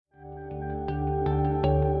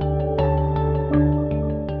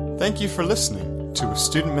Thank you for listening to a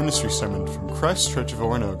student ministry sermon from Christ Church of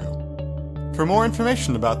Oronogo. For more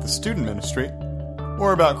information about the student ministry,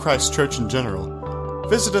 or about Christ Church in general,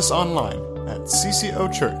 visit us online at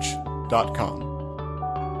ccochurch.com.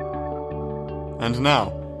 And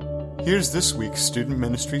now, here's this week's student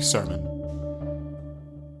ministry sermon.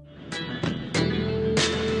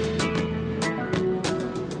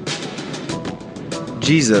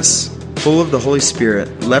 Jesus, full of the Holy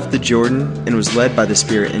Spirit, left the Jordan and was led by the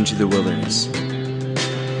Spirit into the wilderness.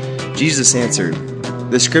 Jesus answered,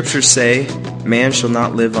 "The Scriptures say, 'Man shall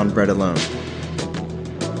not live on bread alone.'"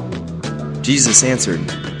 Jesus answered,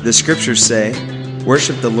 "The Scriptures say,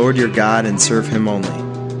 'Worship the Lord your God and serve Him only.'"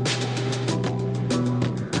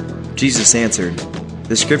 Jesus answered,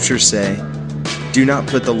 "The Scriptures say, 'Do not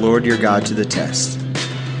put the Lord your God to the test.'"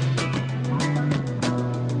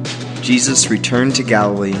 Jesus returned to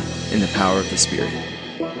Galilee in the power of the Spirit.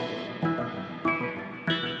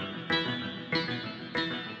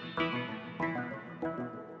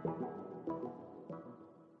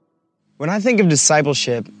 When I think of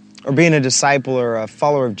discipleship, or being a disciple or a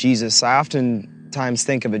follower of Jesus, I oftentimes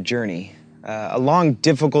think of a journey. A long,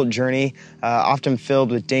 difficult journey, often filled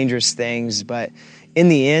with dangerous things, but in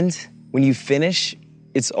the end, when you finish,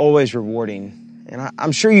 it's always rewarding. And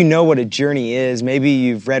I'm sure you know what a journey is. Maybe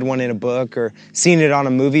you've read one in a book or seen it on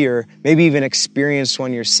a movie or maybe even experienced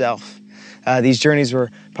one yourself. These journeys were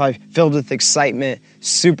probably filled with excitement,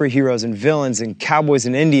 superheroes and villains and cowboys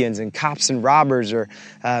and Indians and cops and robbers, or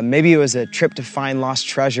maybe it was a trip to find lost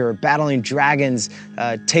treasure or battling dragons,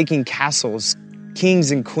 taking castles,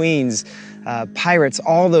 kings and queens, pirates,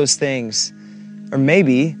 all those things. Or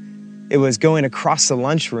maybe it was going across the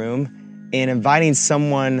lunchroom and inviting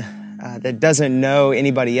someone that doesn't know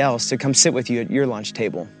anybody else to come sit with you at your lunch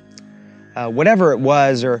table. Whatever it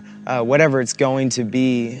was or whatever it's going to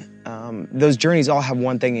be, those journeys all have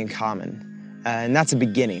one thing in common, and that's a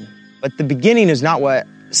beginning. But the beginning is not what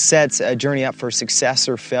sets a journey up for success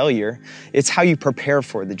or failure. It's how you prepare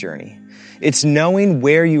for the journey. It's knowing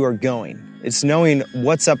where you are going. It's knowing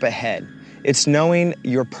what's up ahead. It's knowing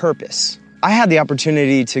your purpose. I had the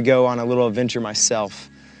opportunity to go on a little adventure myself.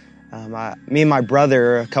 Me and my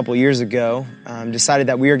brother a couple years ago decided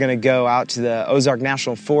that we were going to go out to the Ozark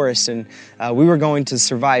National Forest, and we were going to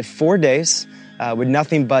survive 4 days with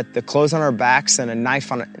nothing but the clothes on our backs and a knife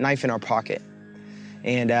in our pocket.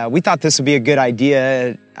 And we thought this would be a good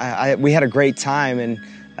idea. We had a great time, and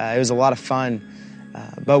it was a lot of fun.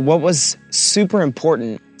 But what was super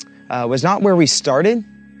important was not where we started,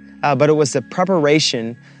 but it was the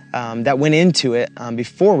preparation that went into it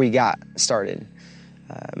before we got started.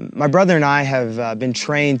 My brother and I have been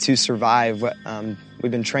trained to survive.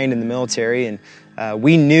 We've been trained in the military, and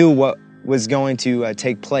we knew what was going to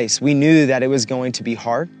take place. We knew that it was going to be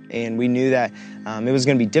hard, and we knew that it was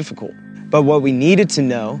going to be difficult. But what we needed to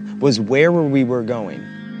know was where we were going.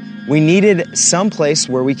 We needed some place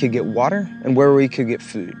where we could get water and where we could get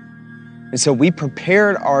food. And so we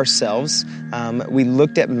prepared ourselves. We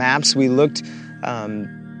looked at maps. We looked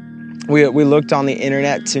on the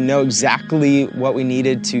internet to know exactly what we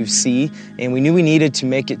needed to see, and we knew we needed to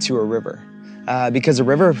make it to a river because a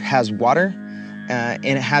river has water and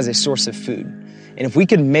it has a source of food. And if we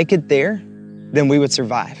could make it there, then we would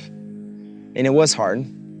survive. And it was hard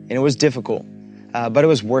and it was difficult, but it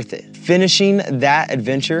was worth it. Finishing that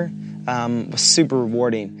adventure was super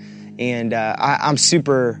rewarding, and I'm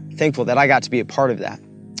super thankful that I got to be a part of that.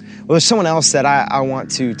 Well, there's someone else that I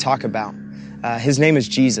want to talk about. His name is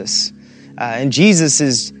Jesus. And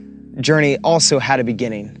Jesus' journey also had a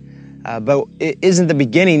beginning. But it isn't the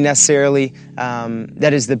beginning necessarily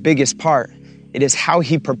that is the biggest part. It is how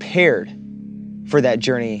he prepared for that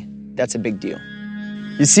journey that's a big deal.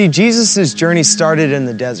 You see, Jesus' journey started in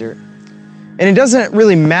the desert. And it doesn't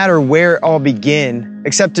really matter where it all began,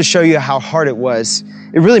 except to show you how hard it was.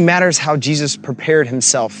 It really matters how Jesus prepared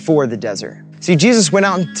himself for the desert. See, Jesus went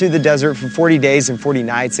out into the desert for 40 days and 40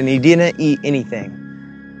 nights, and he didn't eat anything.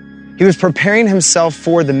 He was preparing himself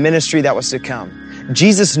for the ministry that was to come.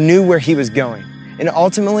 Jesus knew where he was going, and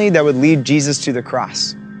ultimately that would lead Jesus to the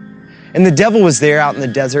cross. And the devil was there out in the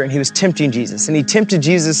desert, and he was tempting Jesus, and he tempted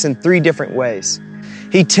Jesus in 3 different ways.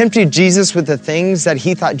 He tempted Jesus with the things that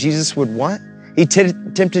he thought Jesus would want. He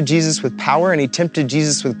tempted Jesus with power, and he tempted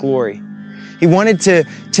Jesus with glory. He wanted to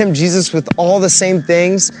tempt Jesus with all the same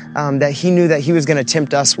things that he knew that he was going to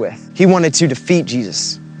tempt us with. He wanted to defeat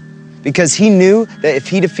Jesus because he knew that if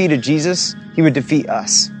he defeated Jesus, he would defeat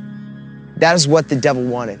us. That is what the devil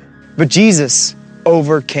wanted. But Jesus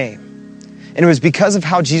overcame. And it was because of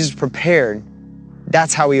how Jesus prepared,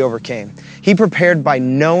 that's how he overcame. He prepared by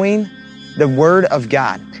knowing the Word of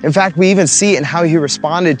God. In fact, we even see it in how he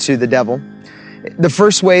responded to the devil. The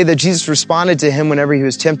first way that Jesus responded to him whenever he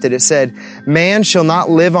was tempted, it said, "Man shall not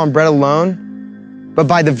live on bread alone, but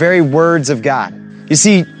by the very words of God." You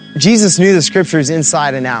see, Jesus knew the scriptures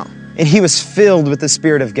inside and out, and he was filled with the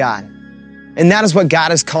Spirit of God. And that is what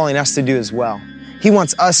God is calling us to do as well. He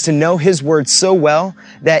wants us to know his word so well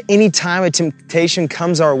that anytime a temptation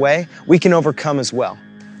comes our way, we can overcome as well.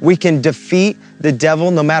 We can defeat the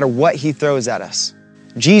devil no matter what he throws at us.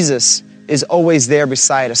 Jesus is always there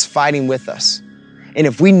beside us, fighting with us. And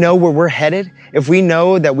if we know where we're headed, if we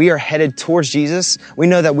know that we are headed towards Jesus, we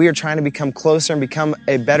know that we are trying to become closer and become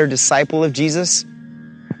a better disciple of Jesus,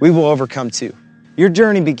 we will overcome too. Your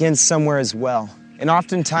journey begins somewhere as well. And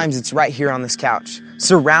oftentimes it's right here on this couch,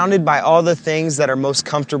 surrounded by all the things that are most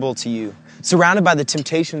comfortable to you, surrounded by the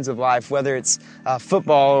temptations of life, whether it's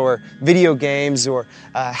football or video games or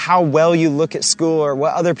how well you look at school or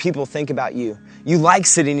what other people think about you. You like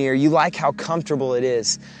sitting here. You like how comfortable it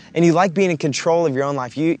is. And you like being in control of your own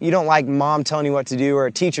life. You don't like mom telling you what to do or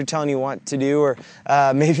a teacher telling you what to do or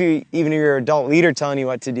maybe even your adult leader telling you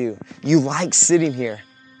what to do. You like sitting here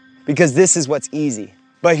because this is what's easy.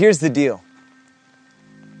 But here's the deal.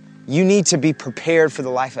 You need to be prepared for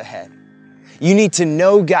the life ahead. You need to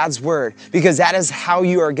know God's word because that is how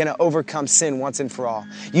you are going to overcome sin once and for all.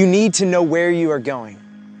 You need to know where you are going.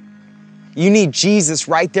 You need Jesus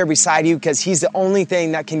right there beside you because he's the only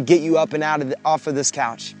thing that can get you up and off of this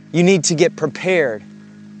couch. You need to get prepared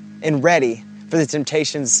and ready for the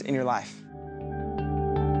temptations in your life.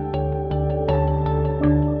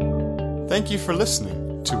 Thank you for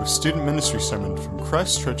listening to a student ministry sermon from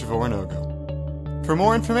Christ Church of Oronogo. For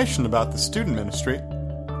more information about the student ministry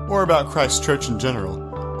or about Christ Church in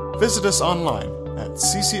general, visit us online at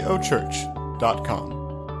ccochurch.com.